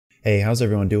Hey, how's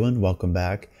everyone doing? Welcome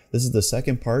back. This is the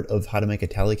second part of how to make a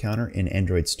tally counter in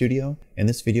Android Studio. In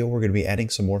this video, we're going to be adding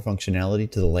some more functionality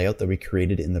to the layout that we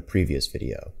created in the previous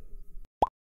video.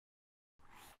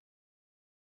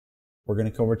 We're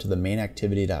going to go over to the main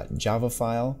activity.java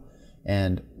file,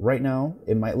 and right now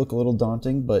it might look a little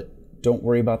daunting, but don't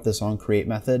worry about this Oncreate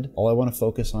method. All I want to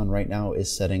focus on right now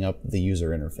is setting up the user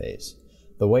interface.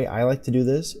 The way I like to do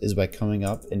this is by coming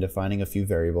up and defining a few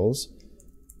variables.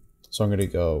 So I'm going to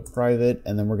go private,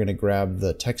 and then we're going to grab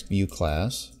the text view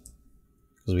class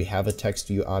because we have a text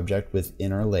view object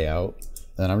within our layout.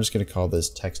 And then I'm just going to call this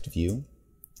text view.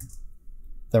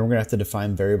 Then we're going to have to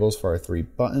define variables for our three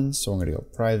buttons. So I'm going to go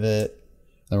private,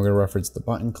 then we're going to reference the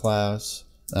button class.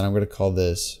 Then I'm going to call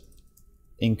this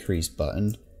increase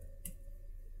button.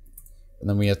 And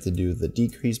then we have to do the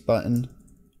decrease button.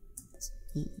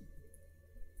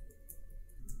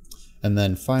 And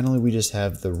then finally, we just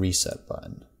have the reset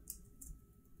button.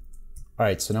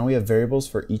 Alright, so now we have variables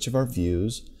for each of our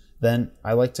views. Then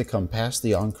I like to come past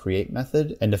the Oncreate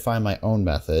method and define my own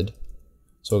method.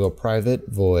 So we'll go private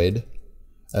void,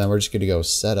 and then we're just going to go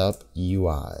setup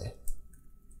UI.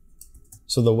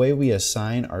 So the way we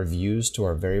assign our views to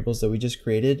our variables that we just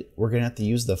created, we're going to have to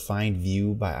use the find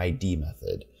view by ID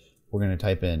method. We're going to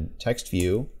type in text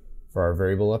view for our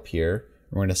variable up here.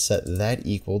 We're going to set that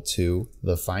equal to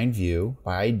the find view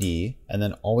by ID, and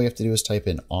then all we have to do is type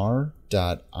in r.id.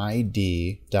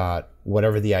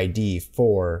 whatever the ID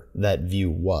for that view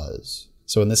was.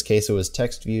 So in this case, it was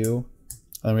text view,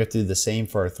 and then we have to do the same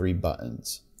for our three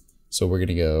buttons. So we're going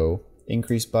to go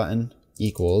increase button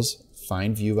equals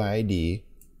find view by ID,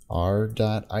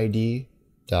 r.id.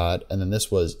 and then this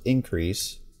was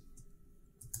increase,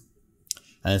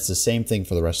 and it's the same thing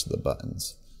for the rest of the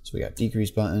buttons. So we got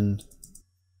decrease button.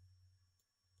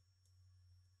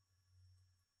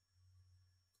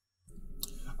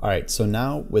 Alright, so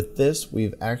now with this,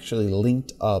 we've actually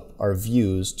linked up our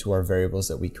views to our variables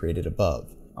that we created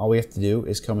above. All we have to do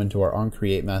is come into our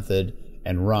Oncreate method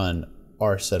and run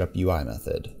our setup UI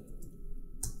method.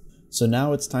 So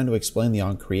now it's time to explain the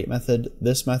Oncreate method.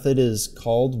 This method is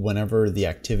called whenever the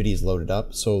activity is loaded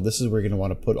up. So this is where you're going to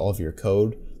want to put all of your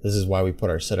code. This is why we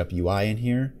put our setup UI in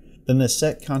here. Then the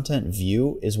set content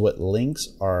view is what links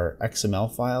our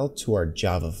XML file to our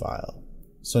Java file.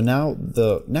 So now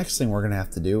the next thing we're going to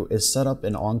have to do is set up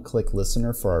an on-click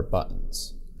listener for our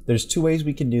buttons. There's two ways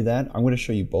we can do that. I'm going to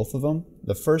show you both of them.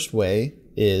 The first way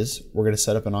is we're going to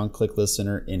set up an on-click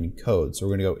listener in code. So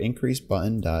we're going to go increase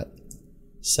button dot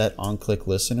set on-click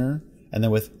listener, and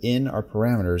then within our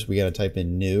parameters we got to type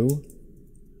in new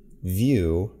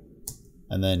view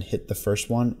and then hit the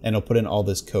first one, and it'll put in all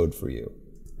this code for you.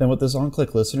 Then what this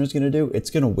on-click listener is going to do, it's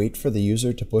going to wait for the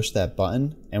user to push that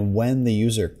button, and when the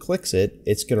user clicks it,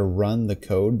 it's going to run the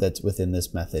code that's within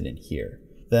this method in here.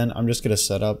 Then I'm just going to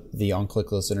set up the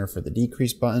on-click listener for the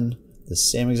decrease button the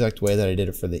same exact way that I did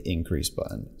it for the increase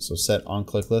button. So set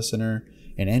on-click listener,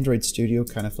 and Android Studio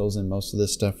kind of fills in most of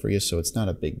this stuff for you, so it's not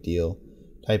a big deal.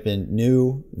 Type in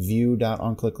new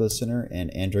view.onClick listener,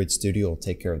 and Android Studio will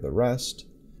take care of the rest.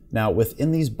 Now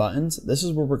within these buttons, this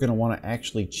is where we're going to want to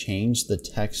actually change the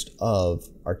text of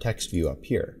our text view up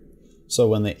here. So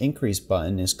when the increase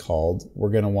button is called,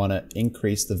 we're going to want to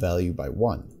increase the value by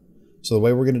 1. So the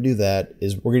way we're going to do that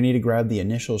is we're going to need to grab the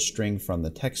initial string from the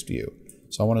text view.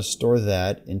 So I want to store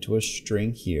that into a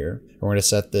string here. And we're going to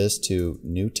set this to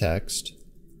new text.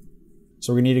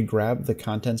 So we're going to need to grab the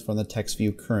contents from the text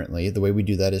view currently. The way we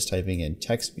do that is typing in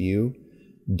text view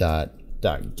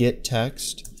 .get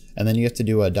text. And then you have to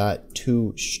do a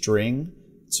 .toString,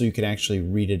 so you can actually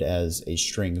read it as a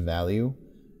string value.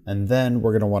 And then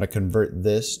we're going to want to convert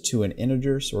this to an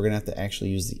integer, so we're going to have to actually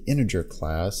use the integer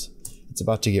class. It's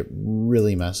about to get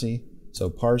really messy. So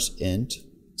parse int.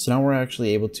 So now we're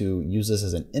actually able to use this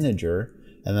as an integer,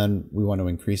 and then we want to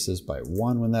increase this by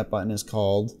 1 when that button is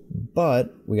called.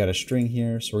 But we got a string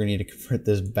here, so we're going to need to convert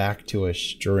this back to a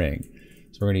string.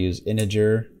 So we're going to use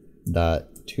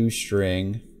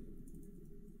integer.toString.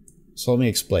 So let me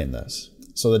explain this.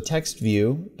 So the text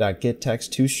view.get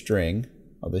text to string.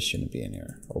 Oh, this shouldn't be in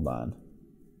here. Hold on.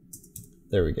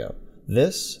 There we go.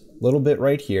 This little bit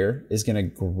right here is going to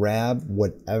grab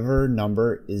whatever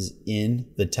number is in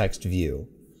the text view.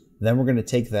 Then we're going to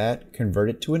take that,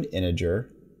 convert it to an integer,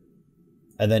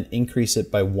 and then increase it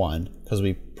by 1 because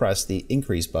we pressed the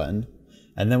increase button.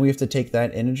 And then we have to take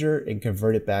that integer and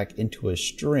convert it back into a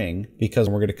string, because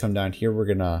we're going to come down here, we're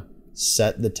going to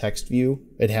set the text view.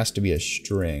 It has to be a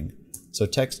string. So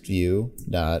text view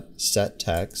dot set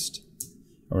text,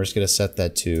 and we're just going to set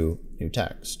that to new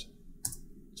text.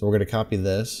 So we're going to copy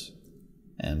this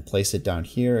and place it down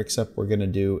here, except we're going to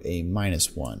do a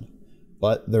 -1.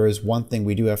 But there is one thing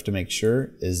we do have to make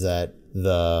sure is that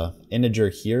the integer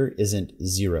here isn't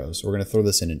 0. So we're going to throw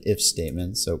this in an if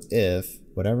statement. So if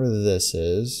whatever this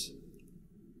is,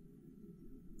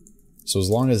 so as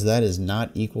long as that is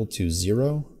not equal to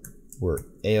 0, we're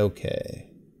a-okay.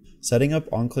 Setting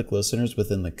up on-click listeners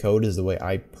within the code is the way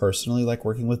I personally like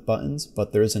working with buttons,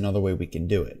 but there is another way we can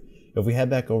do it. If we head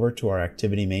back over to our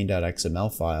activity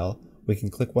main.xml file, we can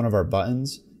click one of our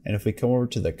buttons, and if we come over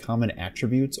to the common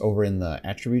attributes over in the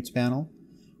attributes panel,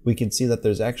 we can see that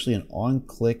there's actually an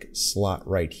on-click slot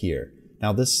right here.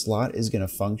 Now this slot is going to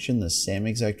function the same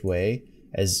exact way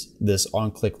as this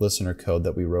on-click listener code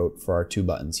that we wrote for our 2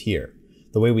 buttons here.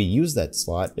 The way we use that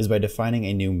slot is by defining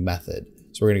a new method.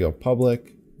 So we're going to go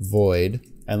public void,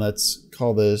 and let's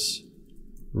call this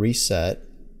reset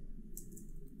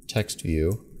text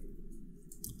view.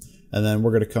 And then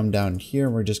we're going to come down here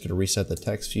and we're just going to reset the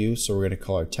text view. So we're going to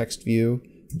call our text view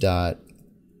dot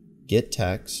get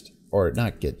text, or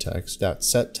not get text, dot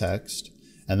set text,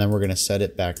 and then we're going to set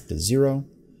it back to 0.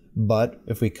 But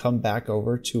if we come back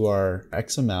over to our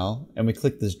XML and we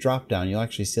click this drop down, you'll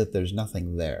actually see that there's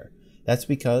nothing there. That's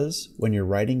because when you're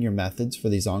writing your methods for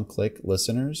these on-click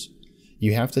listeners,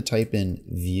 you have to type in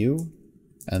view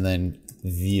and then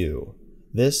view.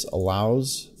 This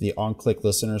allows the on-click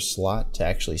listener slot to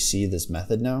actually see this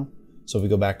method now. So if we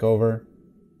go back over,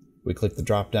 we click the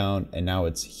drop down, and now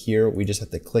it's here. We just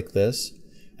have to click this,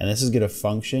 and this is going to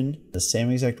function the same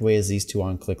exact way as these 2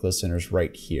 on-click listeners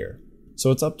right here. So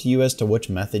it's up to you as to which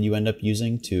method you end up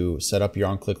using to set up your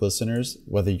on-click listeners,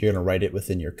 whether you're going to write it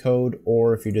within your code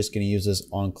or if you're just going to use this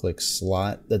on-click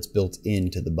slot that's built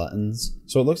into the buttons.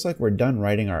 So it looks like we're done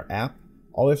writing our app.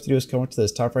 All we have to do is come up to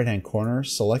this top right-hand corner,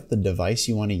 select the device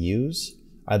you want to use,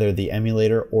 either the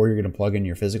emulator or you're going to plug in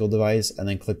your physical device, and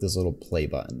then click this little play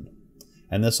button.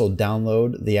 And this will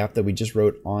download the app that we just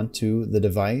wrote onto the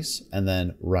device and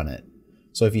then run it.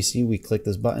 So if you see we click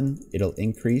this button, it'll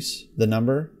increase the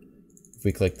number. If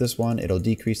we click this one, it'll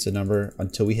decrease the number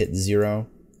until we hit 0.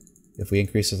 If we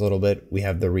increase this a little bit, we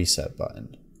have the reset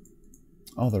button.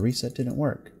 Oh, the reset didn't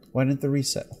work. Why didn't the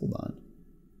reset? Hold on.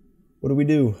 What do we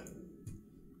do?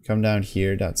 Come down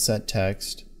here, .set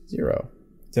text 0.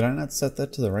 Did I not set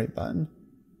that to the right button?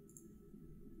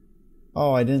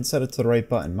 Oh, I didn't set it to the right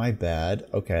button. My bad.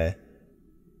 Okay.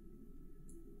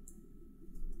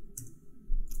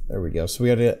 There we go. So we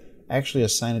got to actually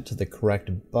assign it to the correct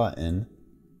button.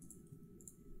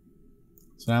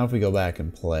 So now if we go back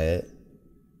and play it,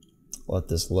 let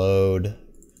this load,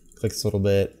 click this a little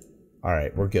bit. All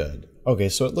right, we're good. Okay,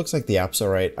 so it looks like the app's all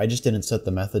right. I just didn't set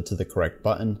the method to the correct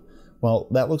button. Well,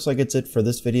 that looks like it's it for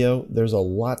this video. There's a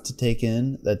lot to take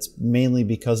in. That's mainly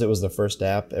because it was the first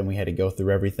app and we had to go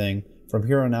through everything. From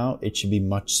here on out, it should be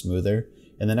much smoother.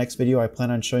 In the next video, I plan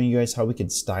on showing you guys how we could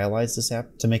stylize this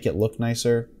app to make it look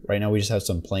nicer. Right now, we just have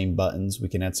some plain buttons. We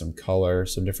can add some color,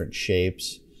 some different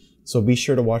shapes. So be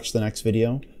sure to watch the next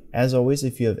video. As always,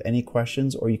 if you have any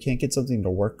questions or you can't get something to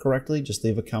work correctly, just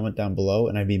leave a comment down below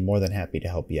and I'd be more than happy to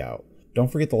help you out.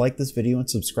 Don't forget to like this video and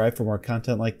subscribe for more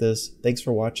content like this. Thanks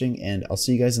for watching, and I'll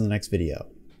see you guys in the next video.